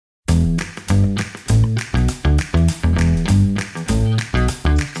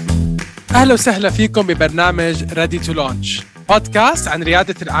أهلا وسهلا فيكم ببرنامج Ready to Launch، بودكاست عن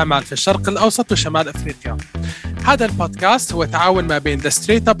ريادة الأعمال في الشرق الأوسط وشمال أفريقيا. هذا البودكاست هو تعاون ما بين The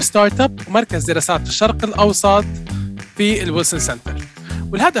Straight Up Startup ومركز دراسات الشرق الأوسط في الويلسون سنتر،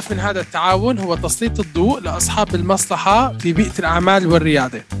 والهدف من هذا التعاون هو تسليط الضوء لأصحاب المصلحة في بيئة الأعمال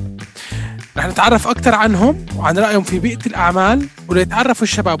والريادة. رح نتعرف أكثر عنهم وعن رأيهم في بيئة الأعمال، وليتعرفوا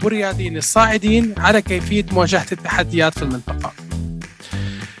الشباب والرياديين الصاعدين على كيفية مواجهة التحديات في المنطقة.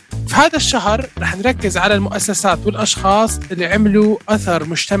 في هذا الشهر رح نركز على المؤسسات والأشخاص اللي عملوا أثر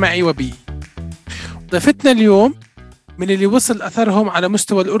مجتمعي وبيئي. ضيفتنا اليوم من اللي وصل أثرهم على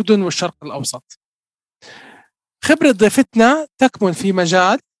مستوى الأردن والشرق الأوسط. خبرة ضيفتنا تكمن في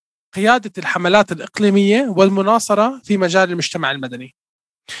مجال قيادة الحملات الإقليمية والمناصرة في مجال المجتمع المدني.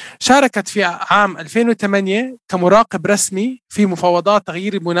 شاركت في عام 2008 كمراقب رسمي في مفاوضات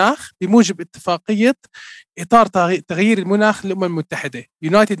تغيير المناخ بموجب اتفاقية إطار تغيير المناخ للأمم المتحدة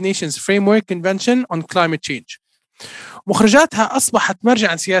United Nations Framework Convention on Climate Change. مخرجاتها أصبحت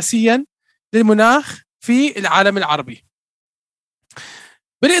مرجعا سياسيا للمناخ في العالم العربي.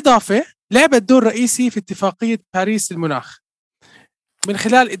 بالإضافة لعبت دور رئيسي في اتفاقية باريس للمناخ من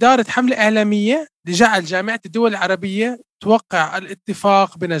خلال إدارة حملة إعلامية لجعل جامعة الدول العربية توقع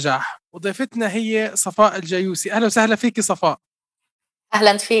الاتفاق بنجاح. وضيفتنا هي صفاء الجيوسي. أهلا وسهلا فيك صفاء.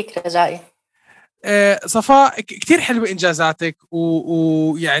 أهلا فيك رجائي. صفاء، كتير حلوة إنجازاتك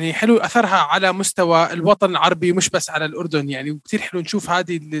ويعني حلو أثرها على مستوى الوطن العربي مش بس على الأردن، يعني كتير حلو نشوف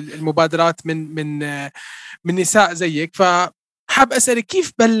هذه المبادرات من نساء زيك. فحاب أسألك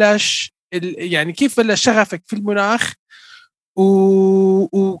كيف بلش شغفك في المناخ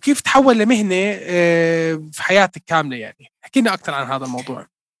وكيف تحول لمهنة في حياتك كاملة؟ يعني حكينا أكثر عن هذا الموضوع.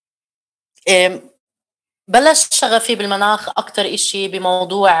 بلش شغفي بالمناخ أكتر إشي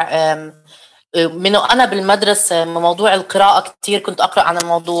بموضوع منه أنا بالمدرسة، موضوع القراءة كتير كنت أقرأ عن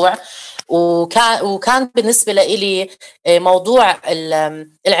الموضوع، وكان بالنسبة لي موضوع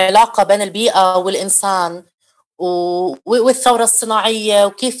العلاقة بين البيئة والإنسان والثورة الصناعية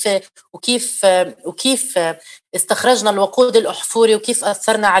وكيف استخرجنا الوقود الأحفوري وكيف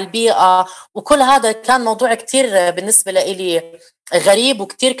أثرنا على البيئة، وكل هذا كان موضوع كتير بالنسبة لي غريب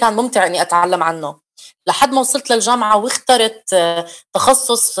وكتير كان ممتع أني أتعلم عنه، لحد ما وصلت للجامعة واخترت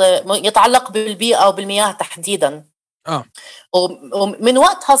تخصص يتعلق بالبيئة وبالمياه تحديداً. ومن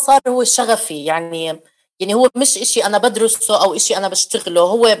وقتها صار هو شغفي، يعني هو مش إشي أنا بدرسه أو إشي أنا بشتغله،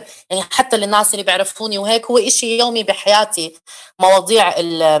 هو يعني حتى للناس اللي بيعرفوني وهيك هو إشي يومي بحياتي، مواضيع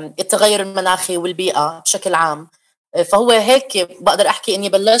التغير المناخي والبيئة بشكل عام. فهو هيك بقدر أحكي إني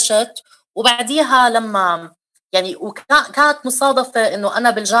بلشت، وبعديها لما يعني كانت مصادفة إنه أنا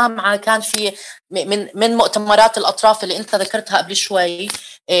بالجامعة كان في من مؤتمرات الأطراف اللي أنت ذكرتها قبل شوي،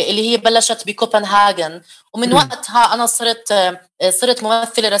 اللي هي بلشت بكوبنهاغن، ومن وقتها أنا صرت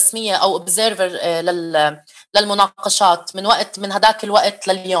ممثلة رسمية أو observer للمناقشات من هداك الوقت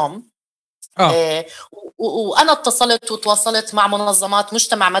لليوم. وأنا اتصلت وتواصلت مع منظمات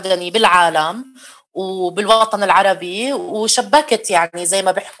مجتمع مدني بالعالم وبالوطن العربي، وشبكت يعني زي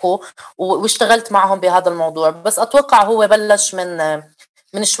ما بيحكوا، واشتغلت معهم بهذا الموضوع. بس أتوقع هو بلش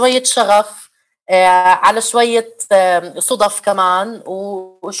من شوية شغف على شوية صدف كمان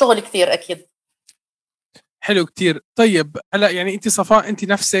وشغل كثير أكيد. حلو كتير. طيب هلا يعني انت صفاء، انت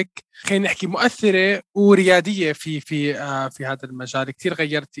نفسك خلينا نحكي مؤثرة وريادية في هذا المجال، كتير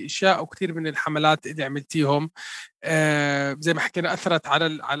غيرتي اشياء وكتير من الحملات اللي عملتيهم زي ما حكينا اثرت على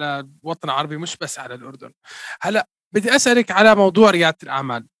الوطن العربي مش بس على الاردن. هلا بدي اسالك على موضوع ريادة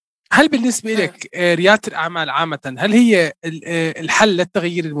الاعمال. هل بالنسبة لك ريادة الأعمال عامة هل هي الحل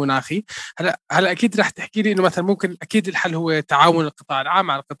للتغيير المناخي؟ هلا أكيد رح تحكي لي إنه مثلا ممكن أكيد الحل هو تعاون القطاع العام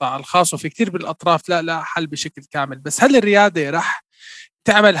مع القطاع الخاص، وفي كتير بالأطراف لا حل بشكل كامل. بس هل الريادة رح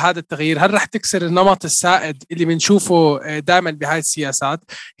تعمل هذا التغيير؟ هل رح تكسر النمط السائد اللي بنشوفه دائما بهاي السياسات؟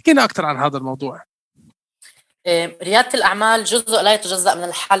 حكينا أكتر عن هذا الموضوع. ريادة الأعمال جزء لا يتجزأ من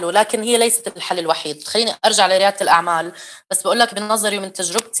الحل، ولكن هي ليست الحل الوحيد. خليني أرجع لريادة الأعمال، بس بقول لك بنظري ومن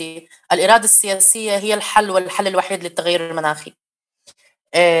تجربتي الإرادة السياسية هي الحل والحل الوحيد للتغير المناخي.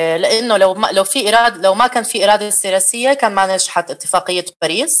 لأنه لو ما كان في إرادة سياسية كان ما نجحت اتفاقية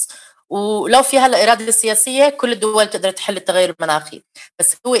باريس، ولو في هلا إرادة سياسية كل الدول تقدر تحل التغير المناخي،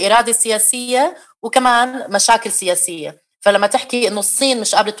 بس هو إرادة سياسية وكمان مشاكل سياسية. فلما تحكي إنه الصين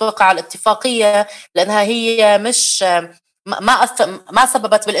مش قابلة توقع على الاتفاقية لأنها هي مش ما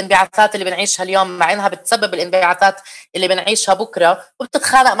سببت بالانبعاثات اللي بنعيشها اليوم، مع إنها بتسبب الانبعاثات اللي بنعيشها بكرة،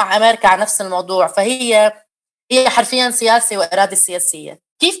 وبتتخانق مع أمريكا على نفس الموضوع. فهي حرفيا سياسة وإرادة سياسية.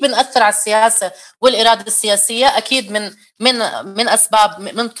 كيف بنأثر على السياسة والإرادة السياسية؟ أكيد من أسباب،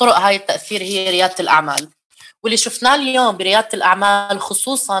 من طرق هاي التأثير هي ريادة الأعمال. واللي شفناه اليوم بريادة الأعمال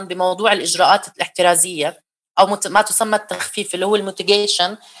خصوصا بموضوع الإجراءات الاحترازية أو ما تسمى التخفيف اللي هو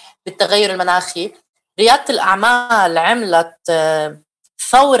الميتيجيشن بالتغير المناخي. ريادة الأعمال عملت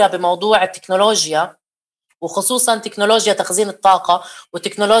ثورة بموضوع التكنولوجيا، وخصوصا تكنولوجيا تخزين الطاقة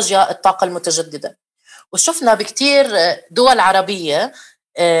وتكنولوجيا الطاقة المتجددة. وشفنا بكتير دول عربية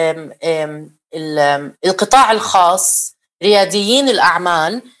القطاع الخاص، رياديين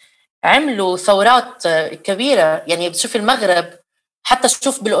الأعمال عملوا ثورات كبيرة. يعني بتشوف المغرب، حتى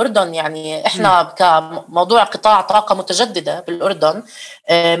شوف بالأردن، يعني إحنا كموضوع قطاع طاقة متجددة بالأردن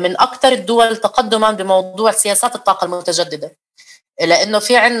من أكثر الدول تقدما بموضوع سياسات الطاقة المتجددة، لأنه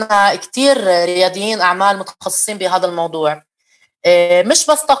في عنا كتير رياديين أعمال متخصصين بهذا الموضوع. مش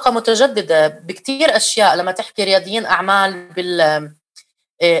بس طاقة متجددة، بكتير أشياء. لما تحكي رياديين أعمال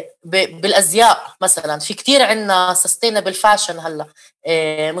بالأزياء مثلا، في كتير عنا sustainable fashion هلا،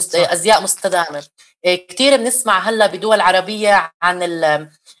 أزياء مستدامة. كتير بنسمع هلا بدول عربية عن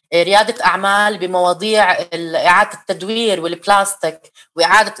ريادة أعمال بمواضيع إعادة التدوير والبلاستيك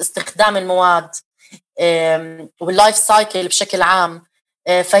وإعادة استخدام المواد واللايف سايكل بشكل عام.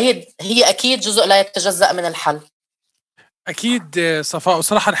 فهي أكيد جزء لا يتجزأ من الحل. أكيد صفاء،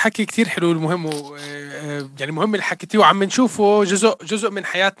 وصراحة الحكي كتير حلو المهم، يعني مهم اللي حكيتيه وعم نشوفه جزء من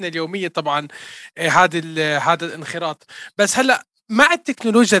حياتنا اليومية طبعا. هذا الانخراط. بس هلأ مع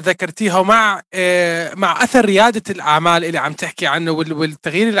التكنولوجيا ذكرتيها ومع أثر ريادة الأعمال اللي عم تحكي عنه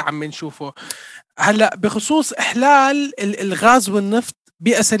والتغيير اللي عم نشوفه هلأ بخصوص إحلال الغاز والنفط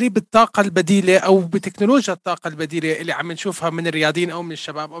بأساليب الطاقة البديلة أو بتكنولوجيا الطاقة البديلة اللي عم نشوفها من الريادين أو من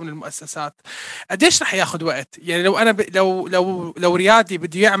الشباب أو من المؤسسات، قديش رح ياخد وقت؟ يعني لو أنا لو ريادي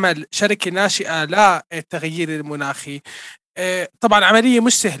بده يعمل شركة ناشئة للتغيير المناخي، طبعا عملية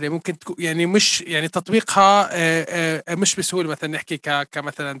مش سهلة، ممكن يعني مش يعني تطبيقها مش بسهولة. مثلا نحكي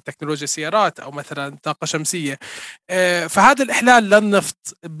كمثلا تكنولوجيا سيارات أو مثلا طاقة شمسية. فهذا الإحلال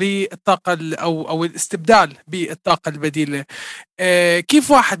للنفط بالطاقة أو الاستبدال بالطاقة البديلة،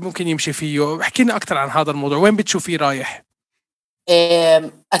 كيف واحد ممكن يمشي فيه؟ احكي لنا أكثر عن هذا الموضوع، وين بتشوفيه رايح؟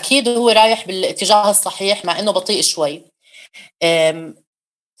 أكيد هو رايح بالاتجاه الصحيح مع إنه بطيء شوي.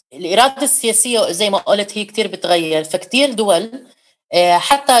 الإرادة السياسية زي ما قلت هي كتير بتغير، فكتير دول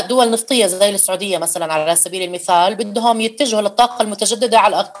حتى دول نفطية زي السعودية مثلا على سبيل المثال بدهم يتجهوا للطاقة المتجددة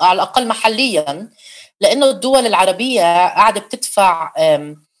على الأقل محليا، لأنه الدول العربية قاعدة بتدفع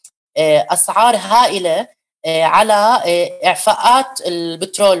أسعار هائلة على إعفاءات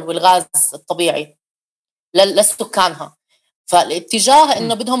البترول والغاز الطبيعي لسكانها. فالاتجاه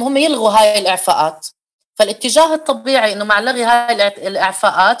إنه بدهم هم يلغوا هاي الإعفاءات، فالاتجاه الطبيعي إنه مع لغي هاي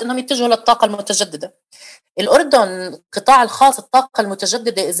الإعفاءات إنهم يتجهوا للطاقة المتجددة. الأردن القطاع الخاص الطاقة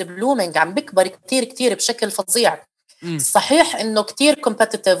المتجددة is blooming، عم بكبر كتير كتير بشكل فظيع. صحيح إنه كتير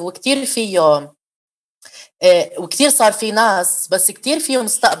competitive وكتير فيه وكتير صار في ناس، بس كتير فيه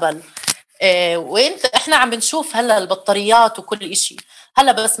مستقبل. إحنا عم بنشوف هلا البطاريات وكل إشي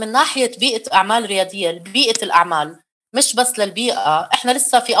هلا، بس من ناحية بيئة أعمال ريادية، بيئة الأعمال مش بس للبيئة، إحنا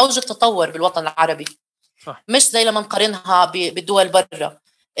لسه في أوج التطور بالوطن العربي. صح. مش زي لما نقارنها بالدول برا.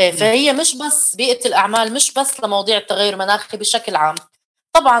 فهي مش بس بيئة الأعمال، مش بس لمواضيع التغير المناخي بشكل عام.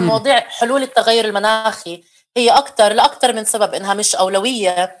 طبعا مواضيع حلول التغير المناخي هي لأكثر من سبب إنها مش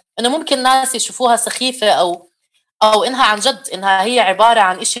أولوية، إنه ممكن الناس يشوفوها سخيفة أو إنها عن جد إنها هي عبارة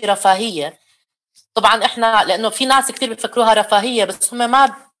عن إشي رفاهية. طبعا إحنا لأنه في ناس كتير بيفكروها رفاهية، بس هم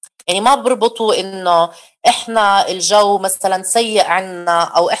ما بربطوا إنه إحنا الجو مثلا سيء عنا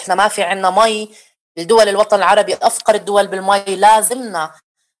أو إحنا ما في عنا مي. الدول الوطن العربي أفقر الدول بالمي،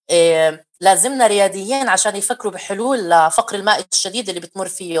 لازمنا رياديين عشان يفكروا بحلول لفقر الماء الشديد اللي بتمر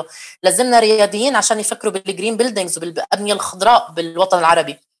فيه. لازمنا رياديين عشان يفكروا بالجرين بيلدينجز وبالأبنية الخضراء بالوطن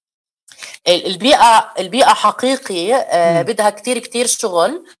العربي. البيئة حقيقي بدها كتير كتير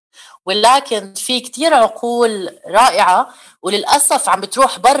شغل، ولكن في كتير عقول رائعة وللأسف عم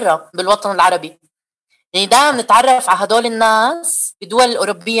بتروح برا بالوطن العربي. يعني دائما نتعرف على هدول الناس بدول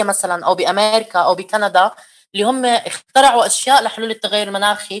الأوروبية مثلا أو بأمريكا أو بكندا اللي هم اخترعوا أشياء لحلول التغير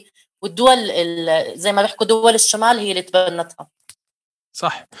المناخي، والدول زي ما بيحكوا دول الشمال هي اللي تبنتها.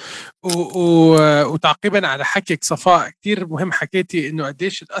 صح. وتعقيبا على حكيك صفاء، كتير مهم حكيتي إنه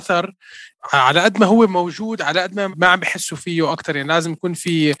قديش الأثر على قد ما هو موجود على قد ما عم بحسوا فيه أكتر. يعني لازم يكون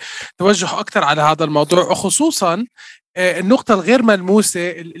في توجه أكتر على هذا الموضوع، وخصوصا النقطة الغير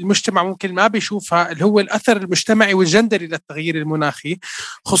ملموسة المجتمع ممكن ما بيشوفها، اللي هو الأثر المجتمعي والجندري للتغيير المناخي،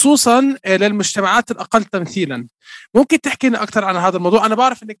 خصوصا للمجتمعات الأقل تمثيلا. ممكن تحكي لنا أكتر عن هذا الموضوع؟ أنا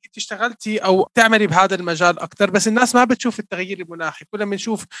بعرف أنك اشتغلتي أو تعملي بهذا المجال أكتر، بس الناس ما بتشوف التغيير المناخي، كلنا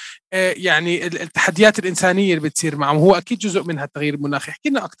بنشوف يعني التحديات الإنسانية اللي بتصير معهم، هو أكيد جزء منها التغيير المناخي. احكي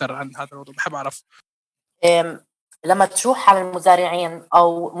لنا أكتر عن هذا الموضوع، بحب أعرف. لما تروح على المزارعين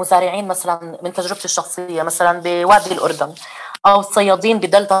أو مزارعين مثلا من تجربتي الشخصية مثلا بوادي الأردن، أو صيادين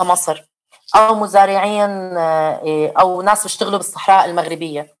بدلتا مصر، أو مزارعين أو ناس بيشتغلوا بالصحراء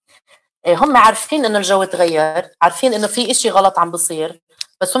المغربية، هم عارفين إنه الجو تغير، عارفين إنه في إشي غلط عم بصير،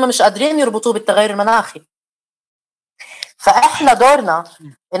 بس هم مش قادرين يربطوه بالتغير المناخي. فإحنا دورنا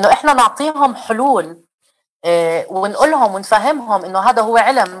إنه إحنا نعطيهم حلول، ونقولهم ونفهمهم إنه هذا هو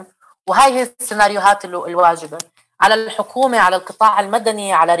علم، وهاي هي السيناريوهات الواجبة على الحكومة، على القطاع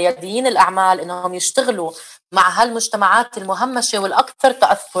المدني، على رياديين الأعمال، إنهم يشتغلوا مع هالمجتمعات المهمشة والأكثر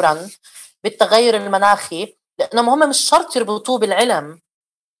تأثراً بالتغير المناخي، لأنهم هم مش شرط يربطوه بالعلم،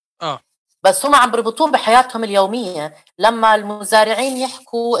 بس هم عم بربطوه بحياتهم اليومية. لما المزارعين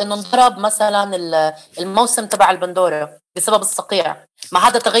يحكوا إنه انضرب مثلا الموسم تبع البندورة بسبب الصقيع، ما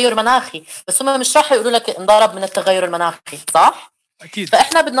هذا تغير مناخي، بس هم مش راح يقولوا لك انضرب من التغير المناخي، صح؟ أكيد.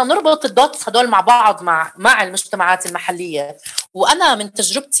 فإحنا بدنا نربط الدوتس هدول مع بعض مع المجتمعات المحلية. وأنا من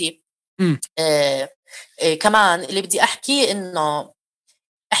تجربتي كمان اللي بدي أحكي إنه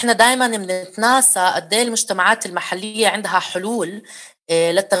إحنا دايماً بنتناسى قد ايه المجتمعات المحلية عندها حلول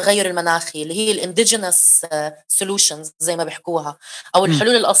للتغير المناخي، اللي هي الانديجينس سولوشنز زي ما بيحكوها، أو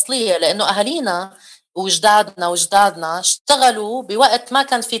الحلول الأصلية، لأنه أهالينا وجدادنا اشتغلوا بوقت ما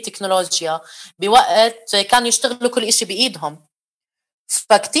كان في تكنولوجيا، بوقت كانوا يشتغلوا كل إشي بإيدهم،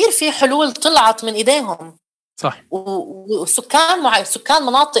 فكتير في حلول طلعت من إيديهم. صح. سكان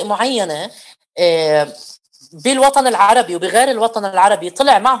مناطق معينة بالوطن العربي وبغير الوطن العربي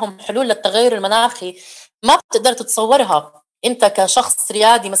طلع معهم حلول للتغير المناخي ما بتقدر تتصورها انت كشخص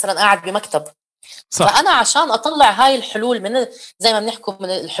ريادي مثلا قاعد بمكتب. صح. فانا عشان اطلع هاي الحلول من زي ما بنحكوا من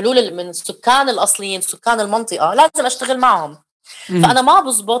الحلول من السكان الاصليين، سكان المنطقه، لازم اشتغل معهم. فانا ما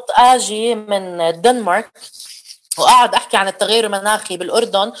بزبط اجي من الدنمارك وقاعد احكي عن التغير المناخي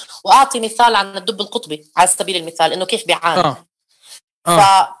بالاردن واعطي مثال عن الدب القطبي على سبيل المثال انه كيف بيعاني.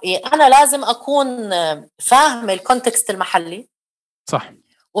 فأنا لازم أكون فاهمة الكونتكست المحلي، صح،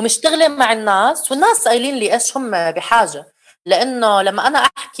 ومشتغلة مع الناس، والناس قايلين لي إيش هم بحاجة. لأنه لما أنا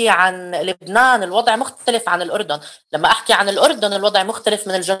أحكي عن لبنان الوضع مختلف عن الأردن، لما أحكي عن الأردن الوضع مختلف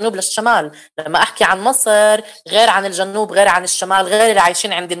من الجنوب للشمال، لما أحكي عن مصر غير عن الجنوب، غير عن الشمال، غير اللي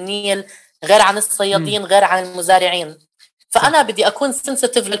عايشين عند النيل، غير عن الصيادين، غير عن المزارعين. فأنا بدي أكون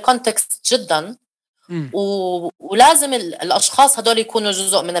سنسيتيف للكونتكست جداً، ولازم الأشخاص هدول يكونوا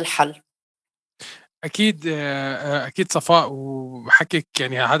جزء من الحل. أكيد صفاء، وحكيك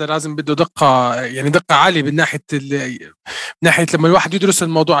يعني هذا لازم بده دقة، يعني دقة عالية من ناحية لما الواحد يدرس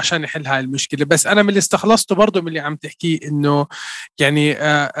الموضوع عشان يحل هاي المشكلة. بس أنا من اللي استخلصته برضو من اللي عم تحكيه إنه يعني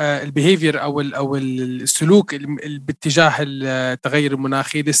البيهيفير أو السلوك باتجاه التغير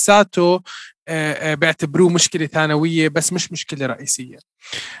المناخي لساته بيعتبروه مشكلة ثانوية بس مش مشكلة رئيسية.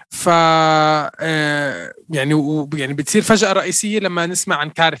 يعني بتصير فجأة رئيسية لما نسمع عن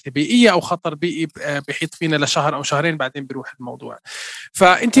كارثة بيئية أو خطر بيئي بيحيط فينا لشهر أو شهرين بعدين بيروح الموضوع.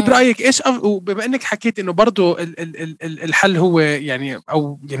 فأنت برأيك إيش وبما أنك حكيت إنه برضو الحل هو يعني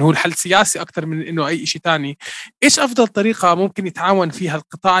هو الحل سياسي أكثر من إنه أي شيء تاني، إيش أفضل طريقة ممكن يتعاون فيها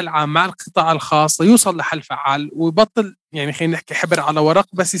القطاع العام مع القطاع الخاص ليوصل لحل فعال ويبطل يعني خلينا نحكي حبر على ورق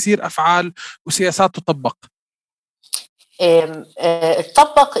بس يصير أفعال وسياسات تطبق؟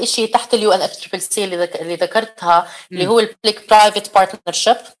 تطبق إشي تحت UNFCCC اللي ذكرتها اللي هو Public Private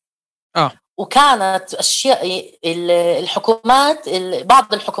Partnership. وكانت أشياء الحكومات،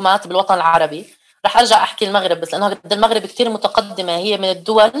 بعض الحكومات بالوطن العربي، رح أرجع أحكي المغرب بس لأنه المغرب كتير متقدمة، هي من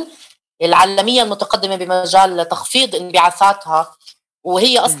الدول العالمية المتقدمة بمجال تخفيض انبعاثاتها،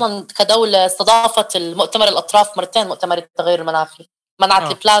 وهي أصلاً كدولة استضافت المؤتمر الأطراف مرتين، مؤتمر التغير المناخي،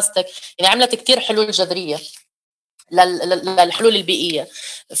 منعت البلاستيك، يعني عملت كتير حلول جذرية للحلول البيئية.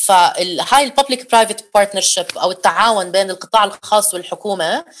 فهاي الببليك برايفت بارتنرشيب أو التعاون بين القطاع الخاص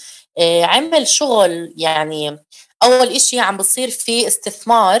والحكومة عمل شغل. يعني أول إشي عم بصير في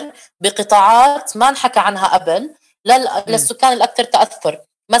استثمار بقطاعات ما نحكى عنها قبل للسكان الأكثر تأثر،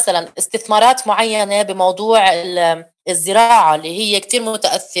 مثلا استثمارات معينة بموضوع الزراعة اللي هي كتير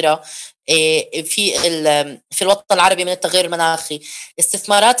متأثرة في الوطن العربي من التغير المناخي،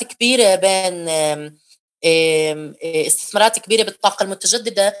 استثمارات كبيرة بين استثمارات كبيرة بالطاقة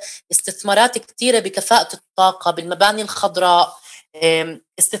المتجددة، استثمارات كتيرة بكفاءة الطاقة، بالمباني الخضراء،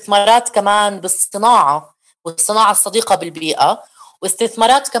 استثمارات كمان بالصناعة والصناعة الصديقة بالبيئة،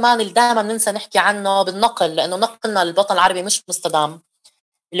 واستثمارات كمان اللي دائما ننسى نحكي عنه بالنقل، لأنه نقلنا للوطن العربي مش مستدام،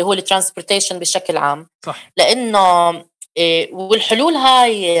 اللي هو الترانسبورتيشن بشكل عام. صح. لأنه والحلول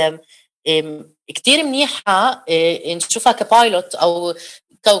هاي كتير منيحة نشوفها كبايلوت أو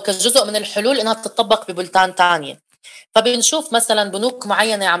كجزء من الحلول إنها تطبق ببلدان تانية. فبنشوف مثلا بنوك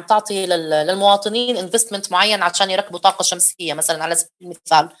معينة عم تعطي للمواطنين انفستمنت معين عشان يركبوا طاقة شمسية مثلا على سبيل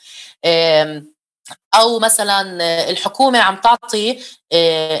المثال، أو مثلا الحكومة عم تعطي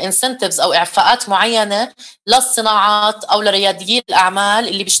انسنتيفز أو إعفاءات معينة للصناعات أو لرياديي الأعمال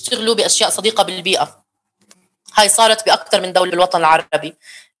اللي بيشتغلوا بأشياء صديقة بالبيئة. هاي صارت بأكثر من دولة بالوطن العربي.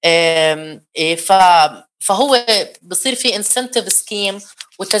 فهو بصير في انسنتيف سكيم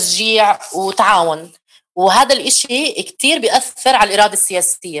وتشجيع وتعاون، وهذا الإشي كتير بيأثر على الإرادة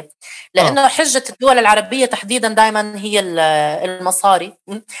السياسية، لأنه حجة الدول العربية تحديدا دائما هي المصاري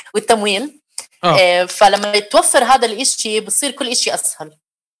والتمويل. فلما يتوفر هذا الإشي بصير كل إشي أسهل.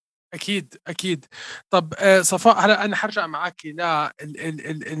 أكيد. طب صفاء، هلا أنا حرجع معك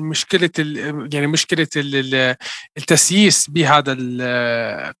للمشكلة، يعني مشكلة التسييس بهذا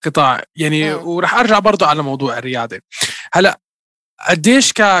القطاع، يعني ورح أرجع برضو على موضوع الريادة. هلا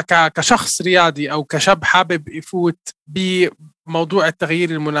قديش كشخص ريادي أو كشاب حابب يفوت بموضوع التغيير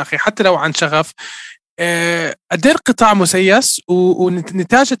المناخي حتى لو عن شغف، قديش القطاع مسيس،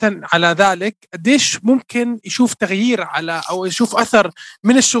 ونتاجة على ذلك قديش ممكن يشوف تغيير على أو يشوف أثر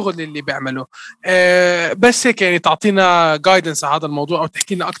من الشغل اللي بيعمله؟ بس هيك يعني تعطينا جايدنس على هذا الموضوع، أو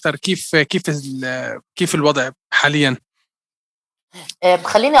تحكي لنا أكتر كيف الوضع حاليا.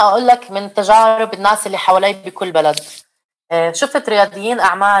 خليني أقول لك من تجارب الناس اللي حوالي بكل بلد. شفت رياديين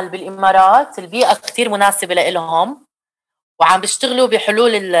أعمال بالإمارات البيئة كتير مناسبة لهم، وعم بيشتغلوا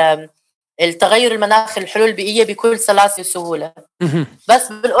بحلول التغير المناخي، الحلول البيئية بكل سلاسة وسهولة. بس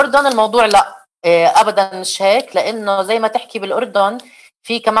بالأردن الموضوع لا، أبدا مش هيك، لأنه زي ما تحكي بالأردن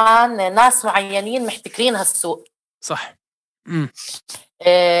في كمان ناس معينين محتكرين هالسوق. صح.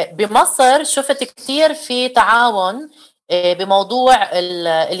 بمصر شفت كتير في تعاون بموضوع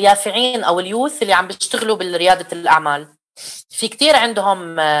اليافعين أو اليوث اللي عم بيشتغلوا بالريادة الأعمال. في كتير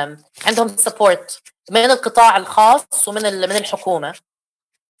عندهم سبورت من القطاع الخاص ومن الحكومة،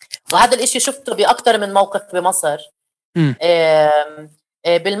 وهذا الاشي شفته بأكثر من موقف بمصر.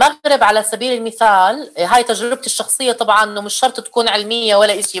 بالمغرب على سبيل المثال، هاي تجربتي الشخصية طبعا، انه مش شرط تكون علمية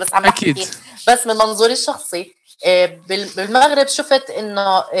ولا اشي، بس عم بحكي بس من منظوري الشخصي. بالمغرب شفت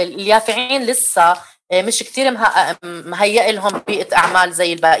انه اليافعين لسه مش كتير مهيئ لهم بيئة اعمال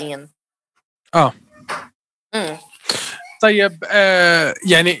زي الباقيين. طيب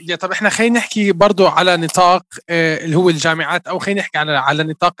يعني طب احنا خلينا نحكي برضو على نطاق اللي هو الجامعات، او خلينا نحكي على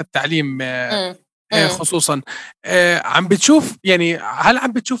نطاق التعليم خصوصا. عم بتشوف يعني هل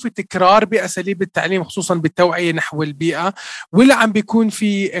عم بتشوفي تكرار بأساليب التعليم خصوصا بالتوعية نحو البيئة، ولا عم بيكون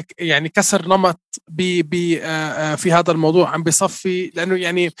في يعني كسر نمط في هذا الموضوع عم بيصفي؟ لأنه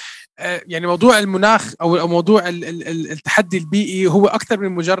يعني موضوع المناخ أو موضوع التحدي البيئي هو أكثر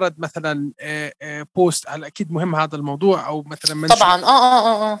من مجرد مثلا بوست. على أكيد مهم هذا الموضوع، أو مثلا منشور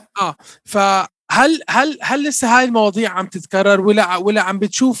طبعا. هل لسه هاي المواضيع عم تتكرر، ولا عم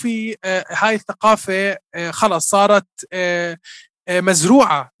بتشوفي هاي الثقافة خلص صارت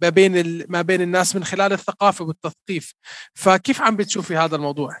مزروعة ما بين الناس من خلال الثقافة والتثقيف؟ فكيف عم بتشوفي هذا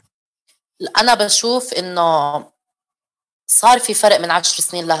الموضوع؟ أنا بشوف إنه صار في فرق من 10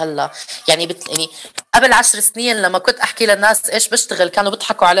 سنين لهلا. يعني قبل 10 سنين لما كنت أحكي للناس إيش بشتغل كانوا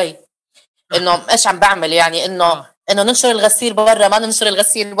بيضحكوا علي، إنه إيش عم بعمل، يعني إنه ننشر الغسيل برا، ما ننشر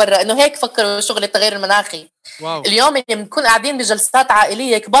الغسيل برا، إنه هيك فكروا شغل التغير المناخي. واو. اليوم اللي بنكون قاعدين بجلسات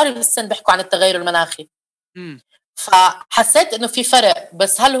عائلية كبار بالسن بيحكوا عن التغير المناخي. فحسيت إنه في فرق.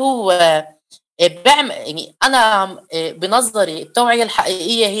 بس هل هو بعمل يعني أنا بنظري التوعية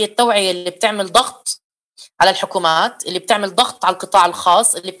الحقيقية هي التوعية اللي بتعمل ضغط على الحكومات، اللي بتعمل ضغط على القطاع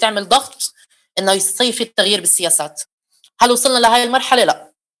الخاص، اللي بتعمل ضغط إنه يصير في التغيير بالسياسات. هل وصلنا لهاي المرحلة؟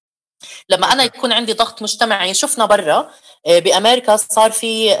 لا. لما أنا يكون عندي ضغط مجتمعي، شفنا برا بأمريكا صار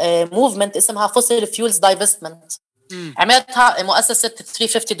في موفمنت اسمها فوسيل فيولز دايفستمنت، عملتها مؤسسة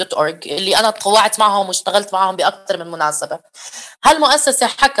 350.org اللي أنا تطوعت معهم واشتغلت معهم بأكثر من مناسبة. هالمؤسسة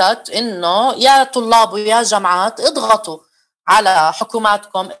حكت إنه يا طلاب ويا جامعات اضغطوا على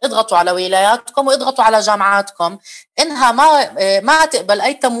حكوماتكم، اضغطوا على ولاياتكم، واضغطوا على جامعاتكم إنها ما تقبل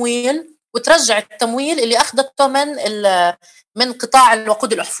أي تمويل، وترجع التمويل اللي أخذته من قطاع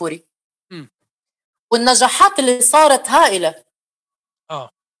الوقود الأحفوري. والنجاحات اللي صارت هائلة.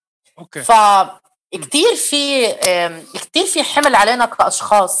 اوكي. فكتير في حمل علينا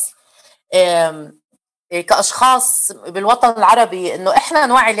كأشخاص بالوطن العربي، إنه إحنا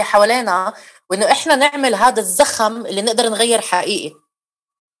نوعي اللي حوالينا، وإنه إحنا نعمل هذا الزخم اللي نقدر نغير حقيقي.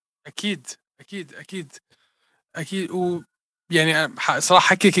 أكيد. يعني صراحة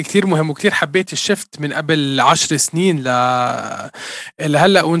حكيك كتير مهم وكتير حبيت الشفت من قبل 10 سنين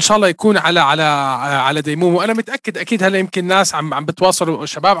لهلا، وإن شاء الله يكون على ديمومه. وأنا متأكد أكيد هلا يمكن ناس عم بتواصلوا،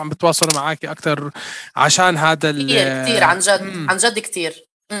 شباب عم بتواصلوا معاكي أكتر عشان هذا كتير عن جد عن جد كتير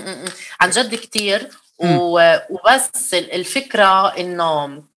عن جد كتير. وبس الفكرة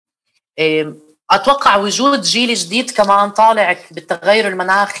إنه أتوقع وجود جيل جديد كمان طالع بالتغير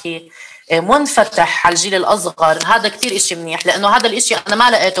المناخي منفتح على الجيل الأصغر، هذا كتير إشي منيح، لأنه هذا الإشي أنا ما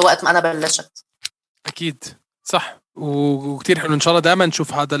لقيته وقت ما أنا بلشت. أكيد صح، وكتير حلو. إن شاء الله دائما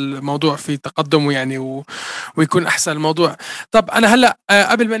نشوف هذا الموضوع في تقدم ويعني ويكون أحسن الموضوع. طب أنا هلأ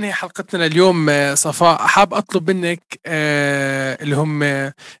قبل ما ننهي حلقتنا اليوم صفاء، حاب أطلب منك اللي هم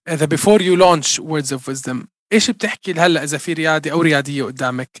the before you launch words of wisdom. إيش بتحكي هلأ إذا في ريادي أو ريادية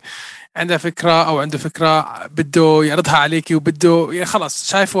قدامك عنده فكرة أو عنده فكرة بده يعرضها عليكي وبده يعني خلاص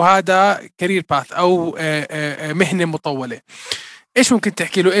شايفه هذا كارير باث أو مهنة مطولة، إيش ممكن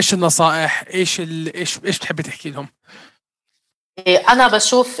تحكي له؟ إيش النصائح؟ إيش بتحبي تحكي لهم؟ أنا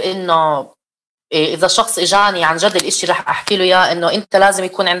بشوف إنه إذا شخص إجاني عن جد الإشي رح أحكي له إياه إنه أنت لازم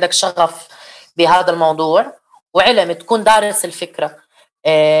يكون عندك شغف بهذا الموضوع وعلم، تكون دارس الفكرة،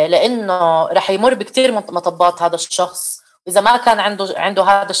 لأنه رح يمر بكتير مطبات هذا الشخص، وإذا ما كان عنده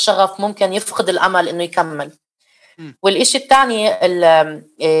هذا الشغف ممكن يفقد الأمل إنه يكمل. والإشي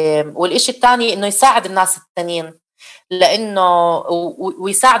الثاني إنه يساعد الناس التانيين، لأنه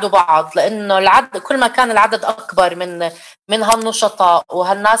ويساعدوا بعض، لأنه كل ما كان العدد أكبر من هالنشطاء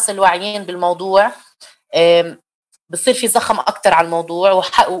وهالناس الواعيين بالموضوع بصير في زخم أكتر على الموضوع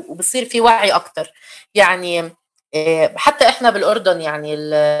وبصير في وعي أكتر. يعني حتى إحنا بالأردن يعني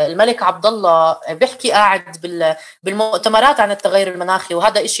الملك عبد الله بيحكي قاعد بالمؤتمرات عن التغير المناخي،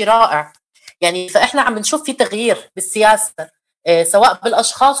 وهذا إشي رائع. يعني فإحنا عم بنشوف في تغيير بالسياسة، سواء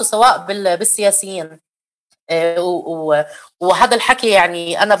بالأشخاص وسواء بالسياسيين، وهذا الحكي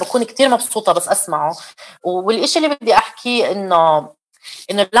يعني أنا بكون كتير مبسوطة بس أسمعه. والإشي اللي بدي أحكيه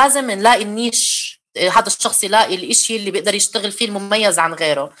إنه لازم نلاقي النيش، هذا الشخص يلاقي الإشي اللي بيقدر يشتغل فيه المميز عن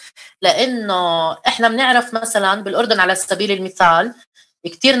غيره، لأنه إحنا بنعرف مثلا بالأردن على سبيل المثال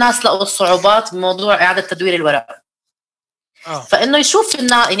كتير ناس لقوا الصعوبات بموضوع إعادة تدوير الورق. فإنه يشوف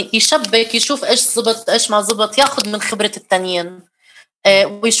يعني يشبك، يشوف إيش زبط إيش ما زبط، ياخد من خبرة التانيين،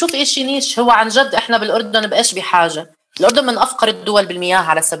 ويشوف إيش نيش هو عن جد. إحنا بالأردن بإيش بحاجة؟ الأردن من أفقر الدول بالمياه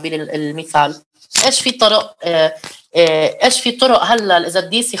على سبيل المثال. إيش في طرق هلا إذا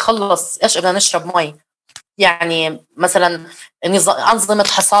الديسي خلص إيش بدنا نشرب مي؟ يعني مثلا أنظمة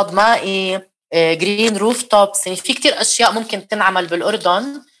حصاد مائي، جرين روف توبس، يعني في كتير أشياء ممكن تنعمل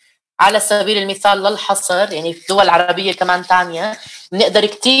بالأردن على سبيل المثال للحصر، يعني في دول عربية كمان تانية بنقدر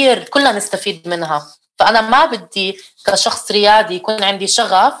كتير كلنا نستفيد منها. فأنا ما بدي كشخص ريادي يكون عندي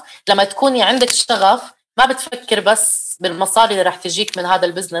شغف. لما تكوني عندك شغف ما بتفكر بس بالمصاري اللي رح تجيك من هذا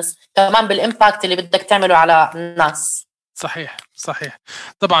البزنس، كمان بالإمباكت اللي بدك تعمله على الناس. صحيح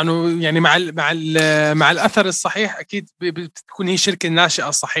طبعا. يعني مع الأثر الصحيح أكيد بتكون هي شركة ناشئة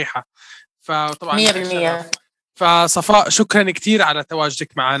الصحيحة. فطبعا 100%. فصفاء شكرا كتير على تواجدك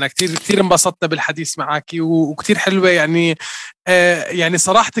معنا، كتير انبسطنا بالحديث معاكي وكتير حلوة يعني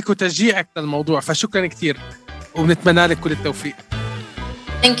صراحتك وتشجيعك للموضوع، فشكرا كتير وبنتمنى لك كل التوفيق.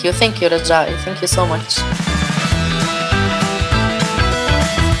 Thank you رجائي. Thank you so much.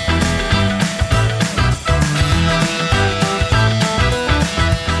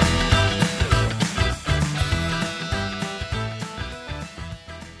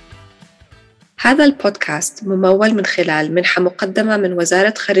 هذا البودكاست ممول من خلال منحة مقدمة من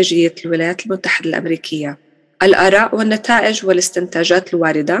وزارة خارجية الولايات المتحدة الأمريكية. الآراء والنتائج والاستنتاجات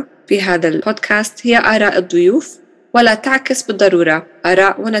الواردة في هذا البودكاست هي آراء الضيوف ولا تعكس بالضرورة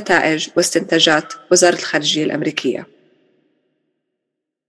آراء ونتائج واستنتاجات وزارة الخارجية الأمريكية.